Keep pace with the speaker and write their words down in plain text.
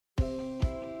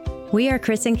We are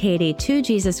Chris and Katie, two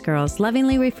Jesus girls,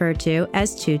 lovingly referred to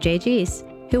as two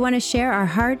JGs, who want to share our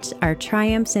hearts, our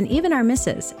triumphs, and even our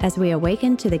misses as we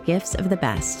awaken to the gifts of the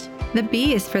best. The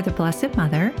B is for the Blessed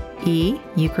Mother, E,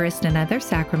 Eucharist and other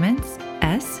sacraments,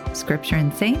 S, Scripture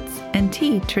and saints, and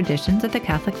T, traditions of the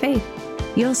Catholic faith.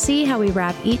 You'll see how we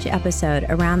wrap each episode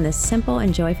around this simple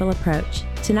and joyful approach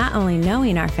to not only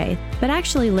knowing our faith, but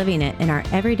actually living it in our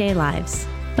everyday lives.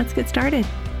 Let's get started.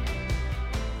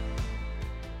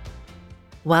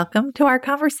 Welcome to our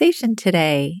conversation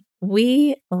today.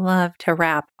 We love to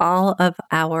wrap all of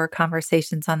our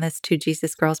conversations on this Two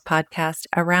Jesus Girls podcast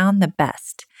around the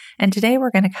best. And today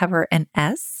we're going to cover an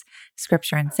S,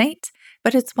 Scripture and Saint,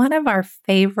 but it's one of our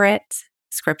favorite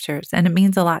scriptures, and it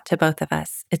means a lot to both of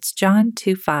us. It's John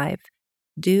 2:5.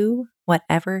 Do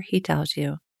whatever he tells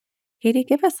you. Katie,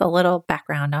 give us a little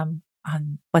background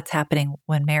on what's happening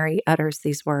when Mary utters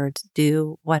these words,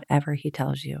 do whatever he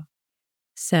tells you.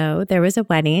 So there was a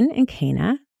wedding in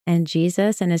Cana, and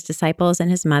Jesus and his disciples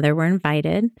and his mother were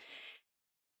invited.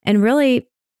 And really,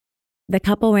 the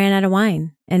couple ran out of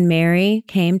wine. And Mary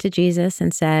came to Jesus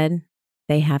and said,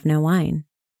 they have no wine.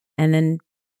 And then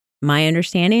my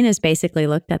understanding is basically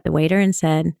looked at the waiter and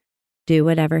said, do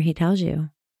whatever he tells you.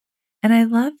 And I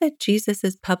love that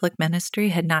Jesus's public ministry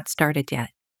had not started yet,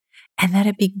 and that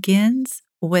it begins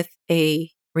with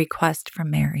a request from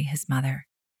Mary, his mother.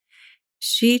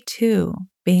 She too,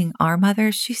 being our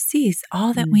mother, she sees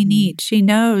all that we need. She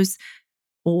knows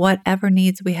whatever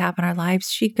needs we have in our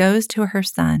lives. She goes to her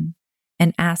son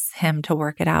and asks him to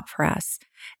work it out for us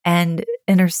and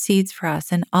intercedes for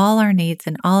us in all our needs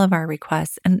and all of our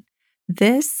requests. And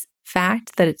this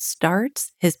fact that it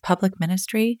starts his public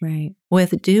ministry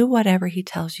with do whatever he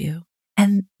tells you.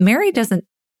 And Mary isn't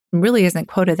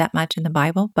quoted that much in the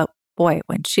Bible, but boy,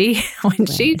 when she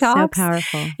talks, so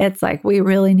powerful. It's like we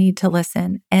really need to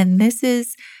listen. And this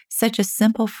is such a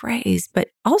simple phrase, but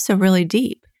also really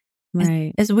deep.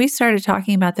 Right. As we started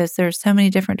talking about this, there's so many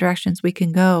different directions we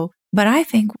can go. But I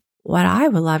think what I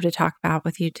would love to talk about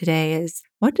with you today is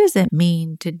what does it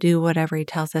mean to do whatever he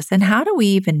tells us? And how do we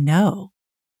even know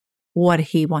what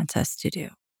he wants us to do?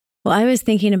 Well, I was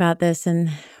thinking about this,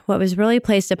 and what was really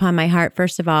placed upon my heart,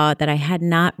 first of all, that I had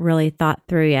not really thought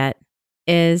through yet,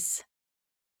 is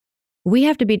we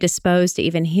have to be disposed to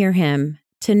even hear him,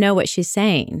 to know what she's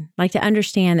saying, like to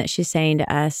understand that she's saying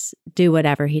to us, do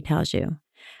whatever he tells you.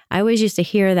 I always used to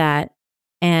hear that,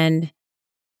 and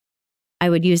I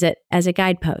would use it as a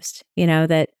guidepost,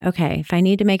 that, okay, if I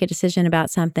need to make a decision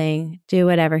about something, do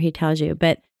whatever he tells you.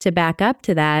 But to back up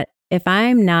to that, if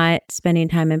I'm not spending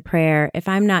time in prayer, if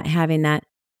I'm not having that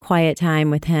quiet time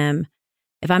with him,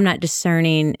 if I'm not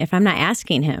discerning, if I'm not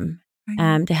asking him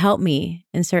to help me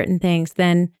in certain things,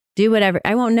 then do whatever.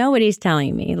 I won't know what he's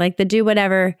telling me. Like the do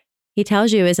whatever he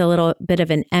tells you is a little bit of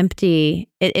an empty,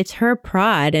 it's her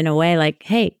prod in a way, like,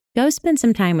 hey, go spend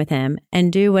some time with him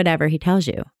and do whatever he tells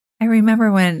you. I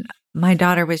remember when my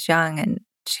daughter was young and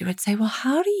she would say, well,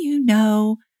 how do you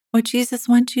know what Jesus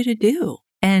wants you to do?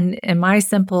 And in my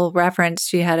simple reference,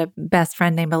 she had a best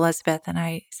friend named Elizabeth. And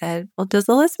I said, well, does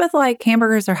Elizabeth like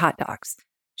hamburgers or hot dogs?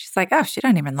 She's like, oh, she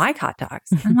doesn't even like hot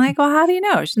dogs. I'm like, well, how do you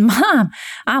know? She's, Mom,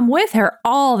 I'm with her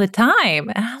all the time.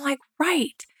 And I'm like,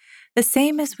 right. The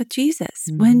same as with Jesus.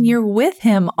 When you're with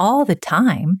him all the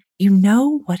time, you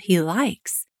know what he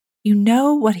likes. You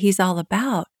know what he's all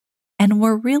about. And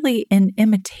we're really in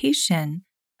imitation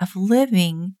of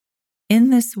living in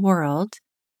this world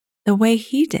the way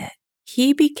he did.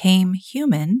 He became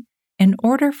human in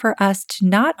order for us to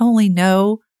not only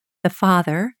know the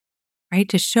Father, right,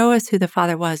 to show us who the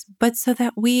Father was, but so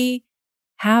that we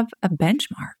have a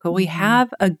benchmark, or we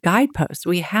have a guidepost,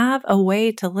 we have a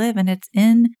way to live, and it's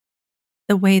in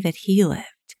the way that he lived.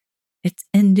 It's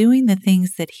in doing the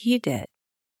things that he did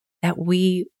that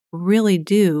we really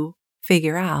do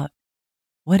figure out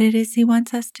what it is he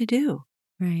wants us to do.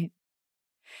 Right.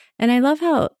 And I love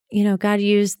how, God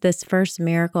used this first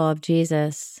miracle of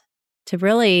Jesus to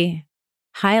really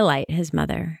highlight his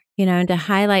mother, and to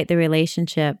highlight the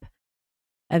relationship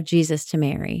of Jesus to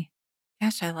Mary.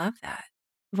 Gosh, I love that.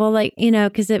 Well,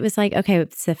 because it was like, okay,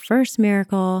 it's the first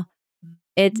miracle.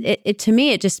 It to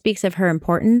me, it just speaks of her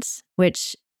importance,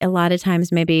 which a lot of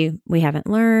times maybe we haven't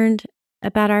learned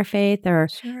about our faith, or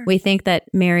we think that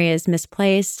Mary is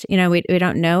misplaced. We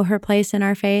don't know her place in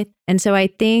our faith. And so I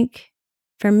think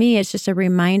for me, it's just a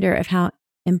reminder of how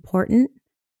important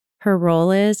her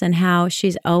role is and how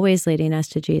she's always leading us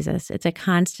to Jesus. It's a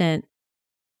constant,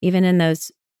 even in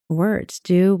those words,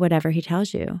 do whatever he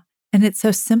tells you. And it's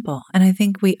so simple. And I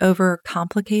think we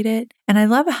overcomplicate it. And I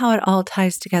love how it all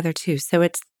ties together too. So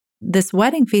it's this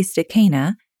wedding feast at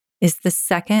Cana is the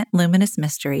second luminous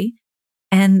mystery.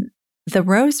 And the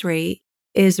rosary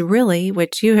is really,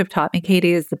 which you have taught me,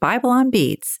 Katie, is the Bible on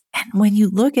beats. And when you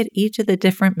look at each of the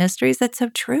different mysteries, that's so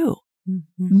true.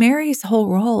 Mm-hmm. Mary's whole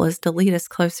role is to lead us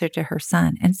closer to her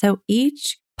son. And so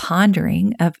each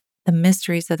pondering of the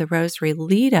mysteries of the rosary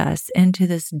lead us into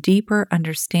this deeper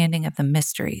understanding of the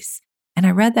mysteries. And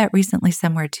I read that recently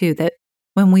somewhere too, that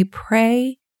when we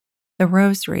pray the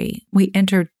rosary, we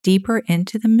enter deeper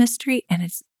into the mystery and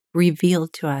it's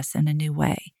revealed to us in a new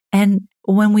way. And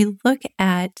when we look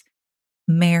at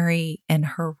Mary and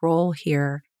her role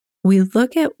here, we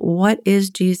look at what is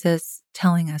Jesus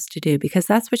telling us to do, because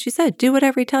that's what she said. Do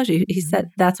whatever he tells you. He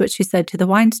said, that's what she said to the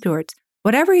wine stewards.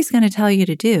 Whatever he's going to tell you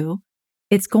to do,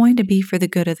 it's going to be for the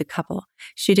good of the couple.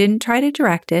 She didn't try to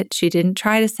direct it. She didn't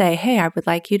try to say, hey, I would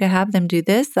like you to have them do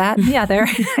this, that, and the other.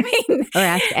 I mean, or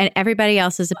ask everybody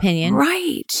else's opinion.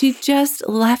 Right. She just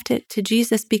left it to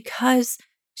Jesus because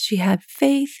she had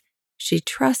faith. She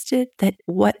trusted that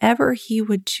whatever he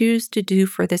would choose to do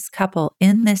for this couple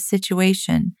in this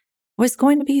situation was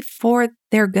going to be for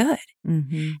their good.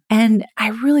 Mm-hmm. And I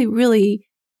really, really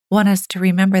want us to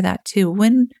remember that too.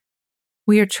 When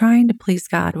we are trying to please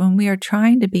God, when we are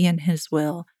trying to be in his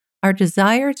will, our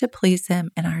desire to please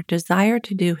him and our desire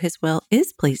to do his will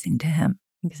is pleasing to him.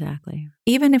 Exactly.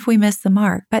 Even if we miss the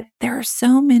mark. But there are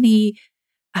so many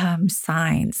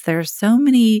signs. There are so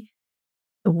many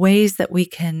ways that we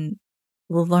can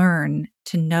learn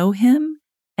to know him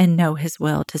and know his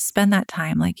will, to spend that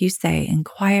time, like you say, in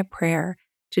quiet prayer,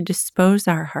 to dispose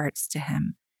our hearts to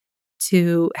him,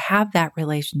 to have that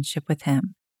relationship with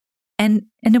him. And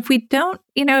if we don't,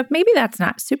 maybe that's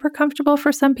not super comfortable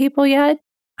for some people yet.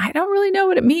 I don't really know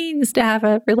what it means to have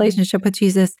a relationship with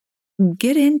Jesus.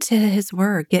 Get into his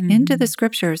word, get into the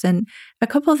scriptures. And a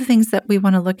couple of the things that we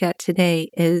want to look at today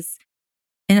is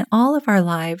in all of our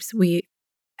lives, we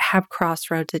have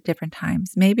crossroads at different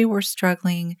times. Maybe we're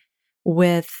struggling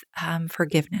with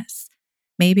forgiveness.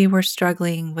 Maybe we're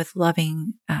struggling with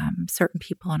loving certain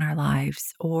people in our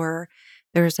lives, or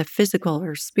there's a physical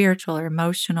or spiritual or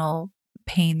emotional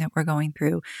pain that we're going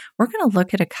through. We're going to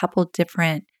look at a couple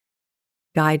different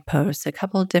guideposts, a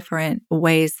couple different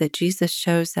ways that Jesus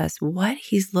shows us what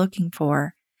he's looking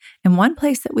for. And one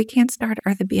place that we can start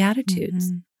are the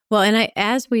Beatitudes. Mm-hmm. Well, and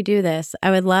as we do this,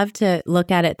 I would love to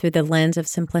look at it through the lens of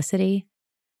simplicity,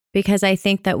 because I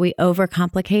think that we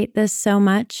overcomplicate this so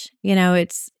much.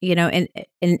 And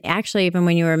actually, even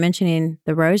when you were mentioning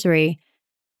the rosary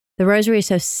is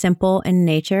so simple in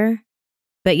nature,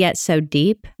 but yet so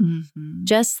deep,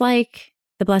 just like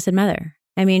the Blessed Mother.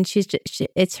 I mean,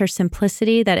 it's her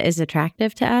simplicity that is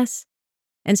attractive to us.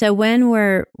 And so when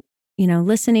we're,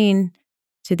 listening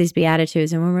to these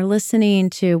Beatitudes and when we're listening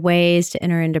to ways to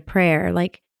enter into prayer,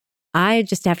 like I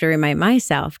just have to remind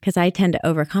myself, because I tend to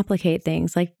overcomplicate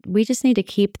things, like we just need to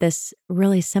keep this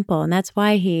really simple. And that's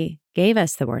why he gave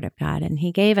us the Word of God, and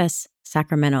he gave us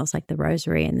sacramentals like the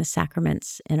rosary and the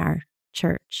sacraments in our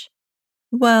church.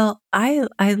 Well, I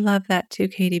love that too,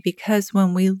 Katie, because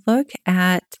when we look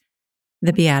at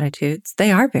the Beatitudes,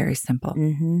 they are very simple.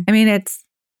 Mm-hmm. I mean,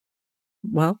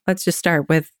 let's just start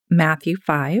with Matthew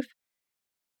 5.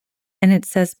 And it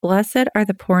says, "Blessed are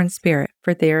the poor in spirit,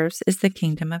 for theirs is the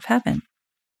kingdom of heaven."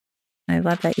 I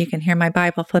love that you can hear my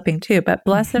Bible flipping too. But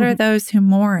blessed are those who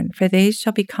mourn, for they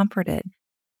shall be comforted.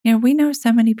 We know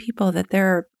so many people that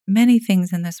there are many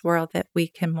things in this world that we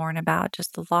can mourn about,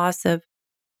 just the loss of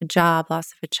a job,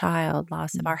 loss of a child,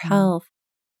 loss of our health.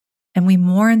 And we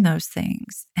mourn those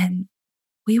things and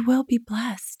we will be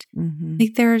blessed. Mm-hmm.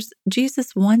 Like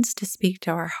Jesus wants to speak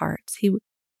to our hearts. He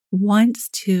wants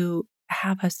to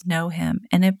have us know him.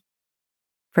 And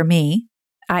for me,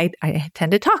 I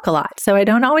tend to talk a lot, so I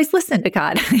don't always listen to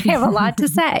God. I have a lot to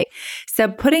say. So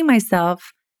putting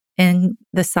myself in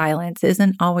the silence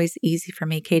isn't always easy for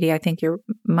me. Katie, I think you're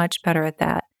much better at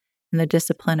that, in the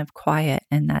discipline of quiet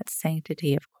and that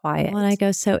sanctity of quiet. Well, and I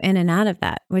go so in and out of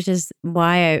that, which is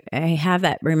why I have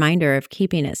that reminder of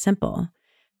keeping it simple.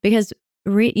 Because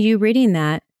you reading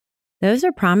that, those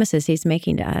are promises he's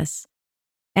making to us.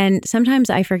 And sometimes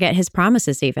I forget his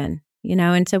promises even,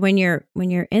 and so when you're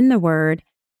in the Word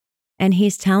and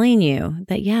he's telling you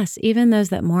that, yes, even those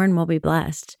that mourn will be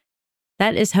blessed,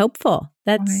 that is hopeful.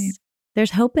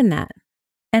 There's hope in that.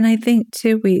 And I think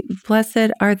too,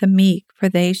 blessed are the meek, for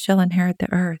they shall inherit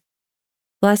the earth.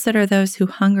 Blessed are those who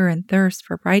hunger and thirst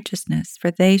for righteousness,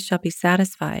 for they shall be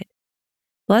satisfied.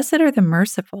 Blessed are the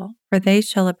merciful, for they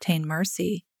shall obtain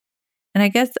mercy. And I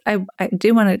guess I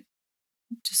do want to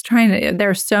there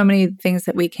are so many things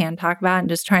that we can talk about, and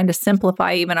just trying to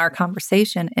simplify even our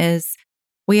conversation is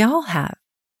we all have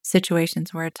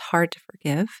situations where it's hard to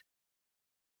forgive.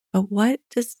 But what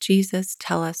does Jesus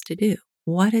tell us to do?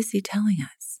 what is he telling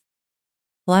us?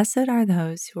 Blessed are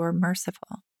those who are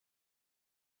merciful.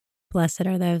 Blessed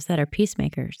are those that are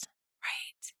peacemakers.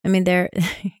 Right. I mean,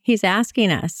 he's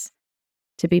asking us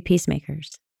to be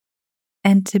peacemakers.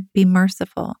 And to be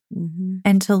merciful. Mm-hmm.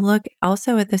 And to look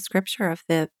also at the scripture of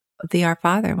the Our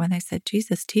Father when they said,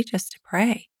 Jesus, teach us to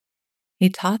pray. He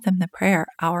taught them the prayer,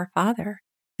 Our Father.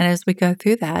 And as we go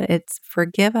through that, it's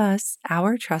forgive us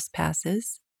our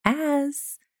trespasses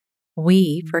as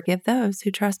we forgive those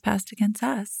who trespass against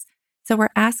us. So we're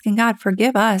asking God,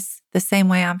 forgive us the same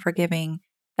way I'm forgiving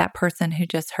that person who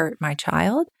just hurt my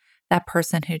child, that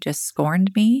person who just scorned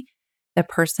me, the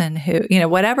person who,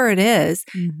 whatever it is,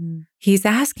 he's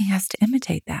asking us to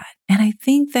imitate that. And I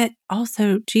think that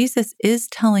also Jesus is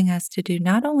telling us to do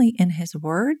not only in his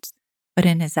words, but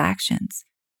in his actions.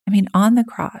 I mean, on the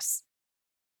cross,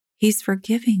 he's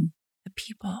forgiving the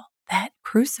people that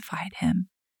crucified him.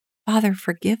 Father,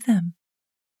 forgive them.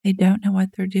 They don't know what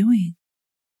they're doing.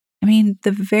 I mean,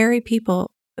 the very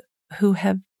people who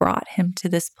have brought him to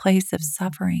this place of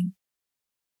suffering.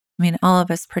 I mean, all of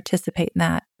us participate in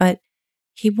that, but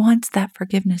he wants that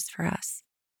forgiveness for us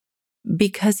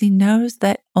because he knows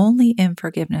that only in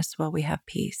forgiveness will we have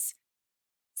peace.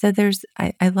 So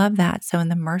I love that. So in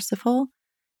the merciful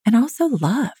and also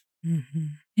love,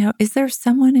 is there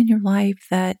someone in your life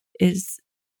that is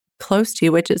close to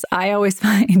you, which is, I always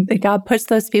find that God puts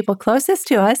those people closest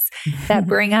to us that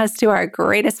bring us to our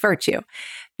greatest virtue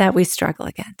that we struggle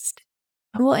against.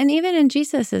 Well, and even in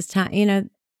Jesus's time,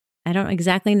 I don't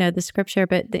exactly know the scripture,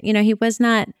 but he was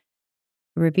not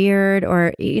revered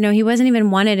or, he wasn't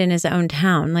even wanted in his own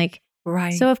town.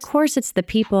 Right. So of course it's the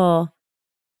people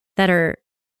that are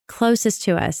closest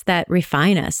to us that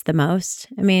refine us the most.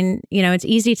 I mean, it's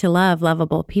easy to love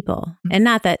lovable people and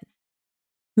not that,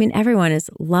 everyone is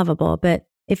lovable, but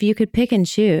if you could pick and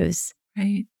choose,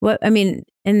 right.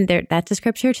 That's a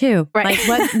scripture too. Right.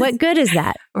 What good is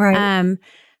that? Right.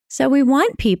 So we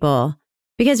want people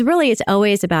because really it's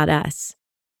always about us.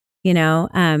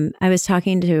 I was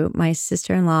talking to my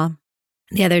sister-in-law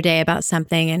the other day about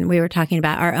something, and we were talking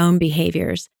about our own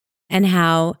behaviors and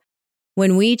how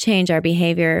when we change our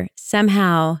behavior,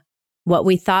 somehow what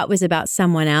we thought was about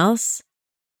someone else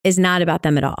is not about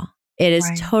them at all. It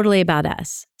is totally about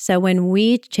us. So when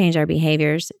we change our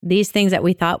behaviors, these things that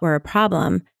we thought were a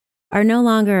problem are no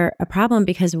longer a problem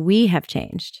because we have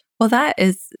changed. Well, that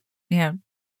is,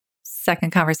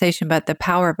 second conversation, but the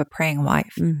power of a praying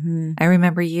wife. I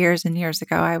remember years and years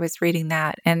ago, I was reading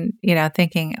that and,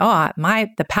 thinking,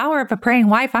 the power of a praying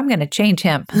wife, I'm going to change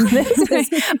him.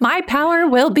 My power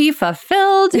will be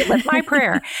fulfilled with my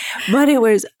prayer. But it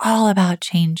was all about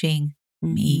changing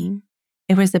me.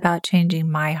 It was about changing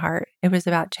my heart. It was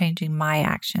about changing my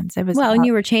actions. And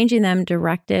you were changing them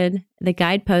directed. The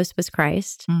guidepost was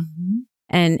Christ.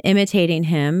 And imitating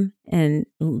him and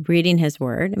reading his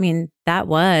word. That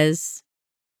was,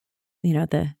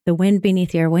 the wind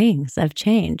beneath your wings of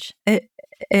change.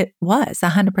 It was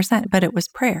 100%, but it was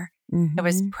prayer. It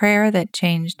was prayer that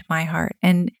changed my heart.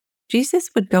 And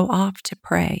Jesus would go off to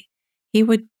pray. He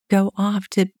would go off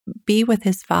to be with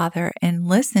his Father and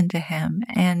listen to him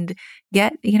and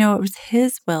get, it was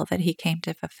his will that he came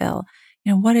to fulfill.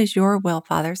 What is your will,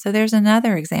 Father? So there's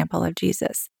another example of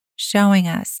Jesus showing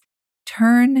us,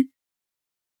 turn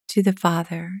to the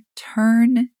Father,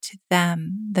 turn to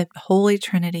them, the Holy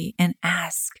Trinity, and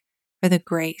ask for the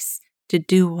grace to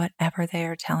do whatever they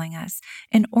are telling us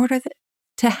in order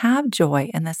to have joy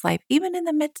in this life, even in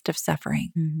the midst of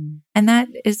suffering. And that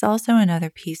is also another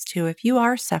piece too. If you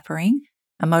are suffering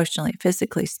emotionally,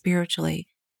 physically, spiritually,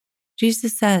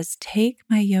 Jesus says, take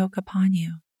my yoke upon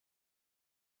you.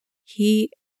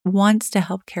 He wants to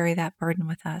help carry that burden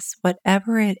with us,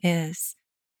 whatever it is.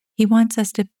 He wants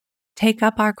us to take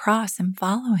up our cross and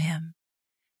follow him.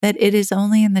 That it is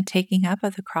only in the taking up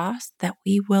of the cross that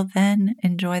we will then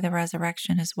enjoy the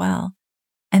resurrection as well.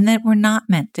 And that we're not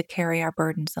meant to carry our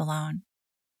burdens alone.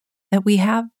 That we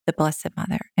have the Blessed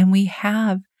Mother and we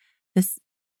have this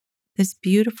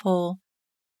beautiful,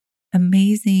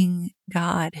 amazing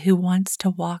God who wants to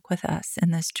walk with us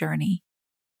in this journey.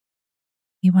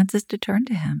 He wants us to turn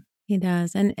to him. He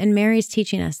does. And Mary's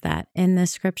teaching us that in the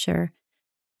scripture.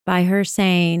 By her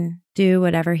saying, do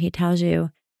whatever he tells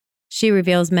you, she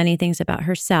reveals many things about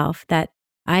herself that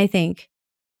I think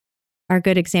are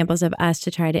good examples of us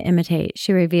to try to imitate.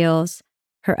 She reveals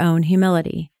her own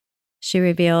humility. She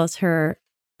reveals her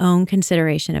own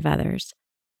consideration of others,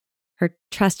 her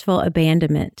trustful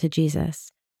abandonment to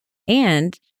Jesus.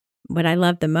 And what I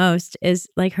love the most is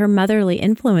her motherly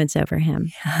influence over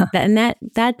him. And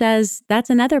that's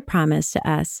another promise to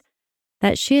us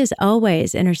that she is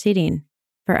always interceding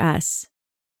for us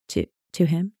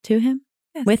him,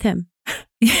 Yes. with him,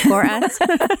 for us.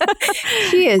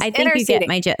 She is I think you get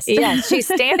my gist. Yeah, she's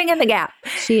standing in the gap.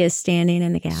 She is standing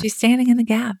in the gap. She's standing in the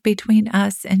gap between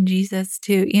us and Jesus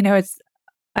too.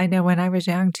 I know when I was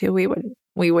young too, we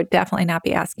would definitely not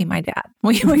be asking my dad.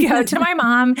 We would go to my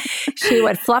mom, she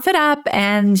would fluff it up,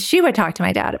 and she would talk to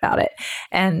my dad about it.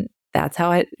 And that's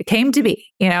how it came to be.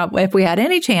 If we had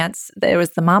any chance, it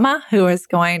was the mama who was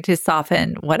going to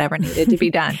soften whatever needed to be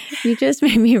done. You just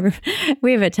made me,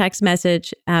 we have a text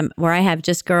message where I have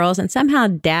just girls, and somehow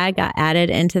dad got added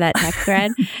into that text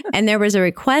thread. And there was a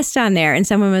request on there, and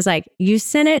someone was like, you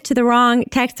sent it to the wrong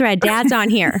text thread. Dad's on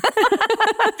here.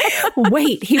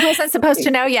 Wait, he wasn't supposed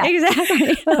to know yet.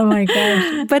 Exactly. Oh my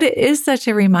gosh. But it is such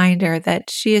a reminder that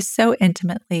she is so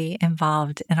intimately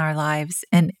involved in our lives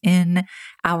and in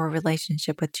our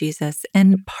relationship with Jesus.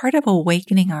 And part of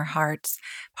awakening our hearts,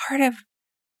 part of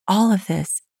all of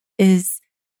this is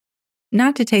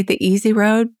not to take the easy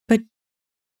road, but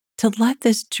to let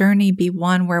this journey be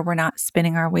one where we're not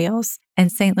spinning our wheels.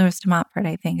 And St. Louis de Montfort,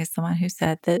 I think, is the one who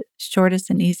said the shortest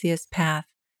and easiest path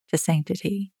to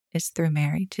sanctity is through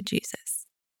Mary to Jesus.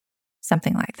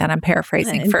 Something like that. I'm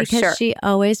paraphrasing for sure. Because she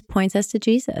always points us to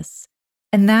Jesus.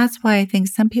 And that's why I think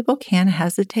some people can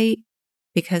hesitate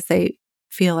because they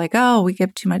feel like, oh, we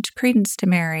give too much credence to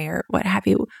Mary or what have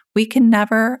you. We can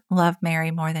never love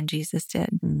Mary more than Jesus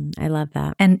did. I love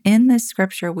that. And in this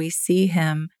scripture, we see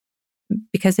him,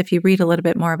 because if you read a little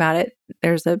bit more about it,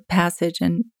 there's a passage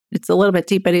and it's a little bit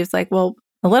deep, but he's like, well,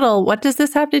 what does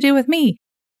this have to do with me?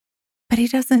 But he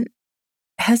doesn't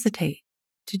hesitate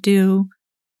to do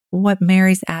what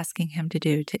Mary's asking him to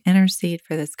do, to intercede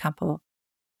for this couple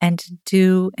and to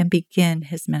do and begin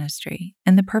his ministry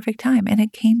in the perfect time. And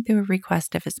it came through a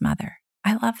request of his mother.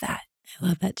 I love that. I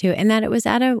love that too. And that it was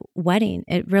at a wedding.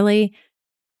 It really,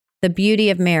 the beauty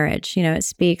of marriage, it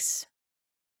speaks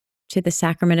to the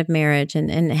sacrament of marriage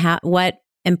and what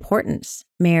importance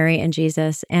Mary and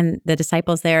Jesus and the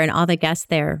disciples there and all the guests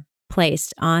there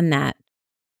placed on that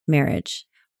marriage.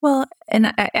 Well,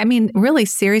 and I mean, really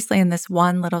seriously, in this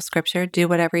one little scripture, do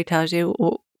whatever he tells you.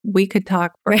 We could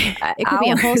talk for it could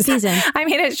be a whole season. I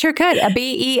mean, it sure could. A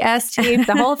BEST,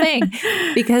 the whole thing.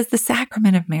 Because the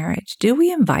sacrament of marriage, do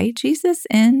we invite Jesus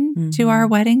into our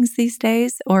weddings these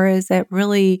days? Or is it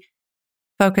really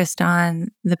focused on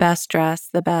the best dress,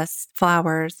 the best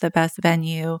flowers, the best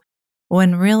venue,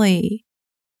 when really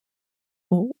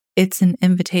it's an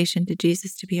invitation to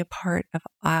Jesus to be a part of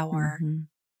our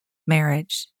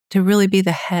marriage, to really be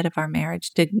the head of our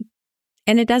marriage,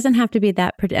 And it doesn't have to be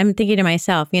that. I'm thinking to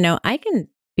myself, I can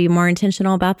be more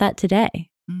intentional about that today.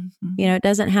 It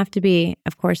doesn't have to be,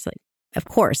 of course,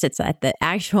 it's at the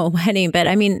actual wedding, but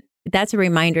I mean, that's a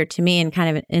reminder to me and kind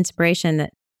of an inspiration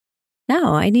that,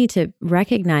 no, I need to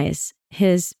recognize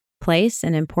his place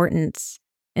and importance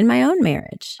in my own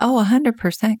marriage. Oh,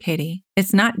 100%, Katie.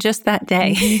 It's not just that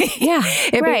day. Yeah.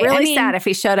 It'd be really sad if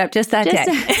he showed up just that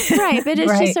day. Right. But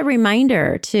it's just a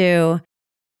reminder to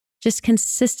just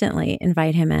consistently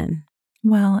invite him in.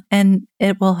 Well, and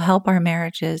it will help our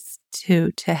marriages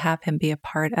to have him be a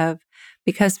part of,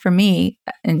 because for me,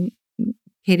 and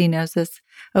Katie knows this,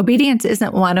 obedience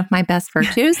isn't one of my best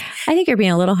virtues. I think you're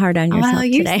being a little hard on yourself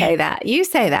today. You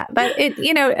say that. But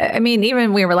I mean,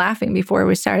 even we were laughing before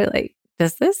we started, like,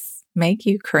 does this make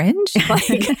you cringe?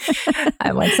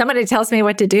 Like, when somebody tells me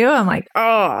what to do, I'm like,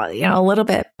 oh, a little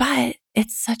bit. But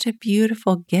it's such a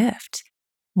beautiful gift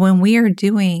when we are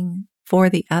doing for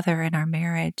the other in our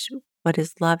marriage what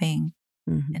is loving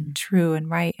and true and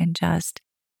right and just.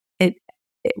 It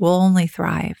will only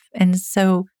thrive. And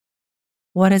so,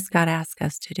 what does God ask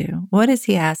us to do? What is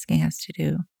He asking us to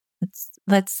do?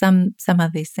 Let's sum some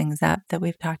of these things up that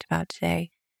we've talked about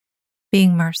today.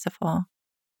 Being merciful,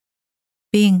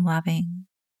 being loving,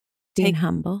 being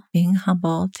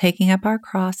humble, taking up our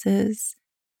crosses.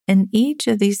 In each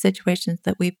of these situations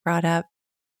that we've brought up,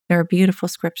 there are beautiful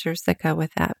scriptures that go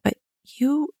with that. But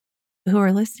you who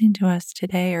are listening to us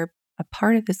today are a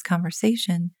part of this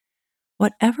conversation.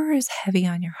 Whatever is heavy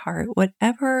on your heart,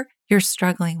 whatever you're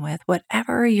struggling with,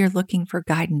 whatever you're looking for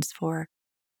guidance for,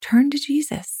 turn to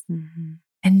Jesus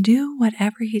and do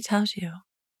whatever He tells you.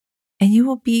 And you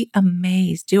will be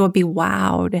amazed. You will be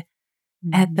wowed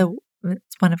at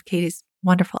it's one of Katie's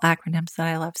wonderful acronyms that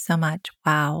I love so much.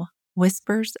 WOW,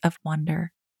 Whispers of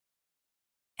Wonder.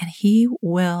 And He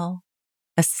will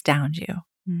astound you.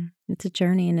 It's a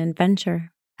journey, an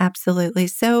adventure. Absolutely.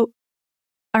 So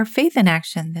our faith in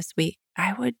action this week,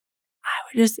 I would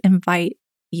just invite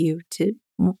you to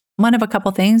one of a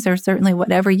couple things, or certainly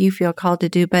whatever you feel called to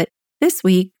do. But this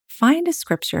week, find a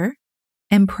scripture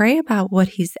and pray about what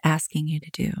He's asking you to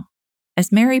do.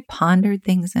 as Mary pondered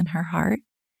things in her heart,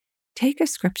 take a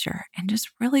scripture and just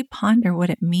really ponder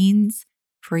what it means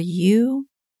for you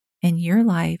in your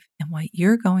life and what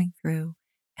you're going through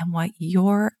and what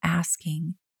you're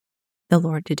asking the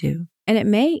Lord to do. And it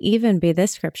may even be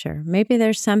this scripture. Maybe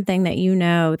there's something that you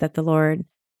know that the Lord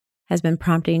has been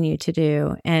prompting you to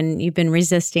do and you've been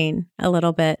resisting a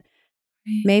little bit.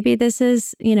 Right. Maybe this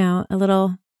is, a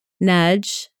little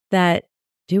nudge that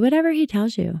do whatever he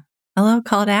tells you. A little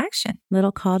call to action.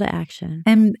 Little call to action.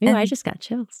 And I just got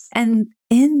chills. And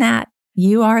in that,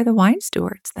 you are the wine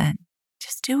stewards then.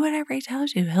 Just do whatever he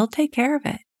tells you. He'll take care of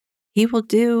it. He will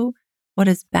do what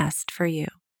is best for you.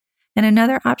 And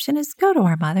another option is go to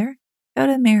our mother. Go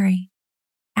to Mary.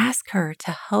 Ask her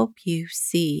to help you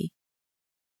see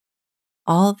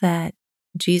all that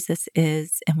Jesus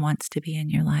is and wants to be in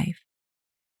your life.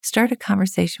 Start a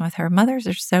conversation with her. Mothers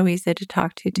are so easy to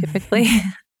talk to typically.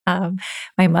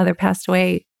 My mother passed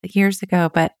away years ago,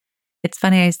 but it's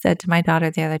funny. I said to my daughter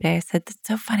the other day, I said, it's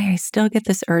so funny. I still get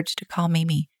this urge to call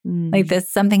Mimi. Like this,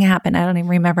 something happened. I don't even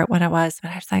remember what it was,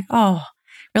 but I was like,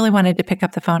 really wanted to pick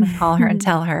up the phone and call her and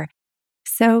tell her.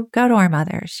 So go to our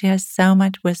mother. She has so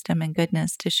much wisdom and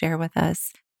goodness to share with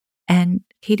us. And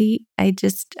Katie, I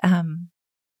just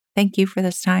thank you for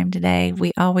this time today.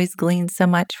 We always glean so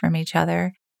much from each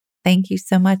other. Thank you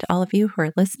so much, all of you who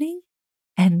are listening.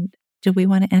 And do we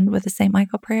want to end with a St.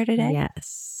 Michael prayer today?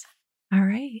 Yes. All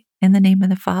right. In the name of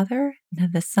the Father, and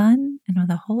of the Son, and of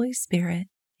the Holy Spirit.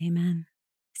 Amen.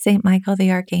 St. Michael the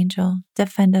Archangel,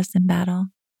 defend us in battle.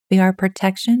 Be our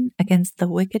protection against the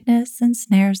wickedness and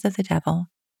snares of the devil.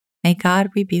 May God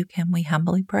rebuke him, we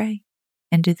humbly pray.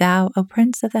 And do thou, O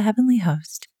Prince of the heavenly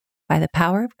host, by the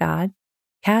power of God,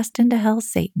 cast into hell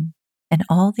Satan and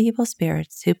all the evil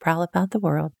spirits who prowl about the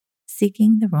world,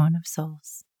 seeking the ruin of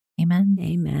souls. Amen.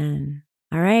 Amen.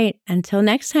 All right. Until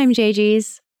next time,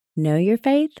 JGs, know your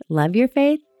faith, love your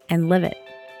faith, and live it.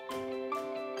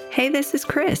 Hey, this is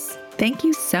Chris. Thank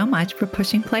you so much for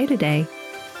pushing play today.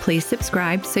 Please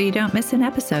subscribe so you don't miss an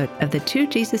episode of the Two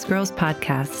Jesus Girls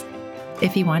podcast.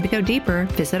 If you want to go deeper,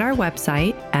 visit our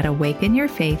website at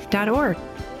awakenyourfaith.org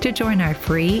to join our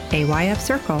free AYF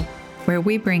circle, where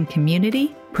we bring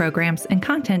community, programs, and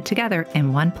content together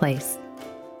in one place.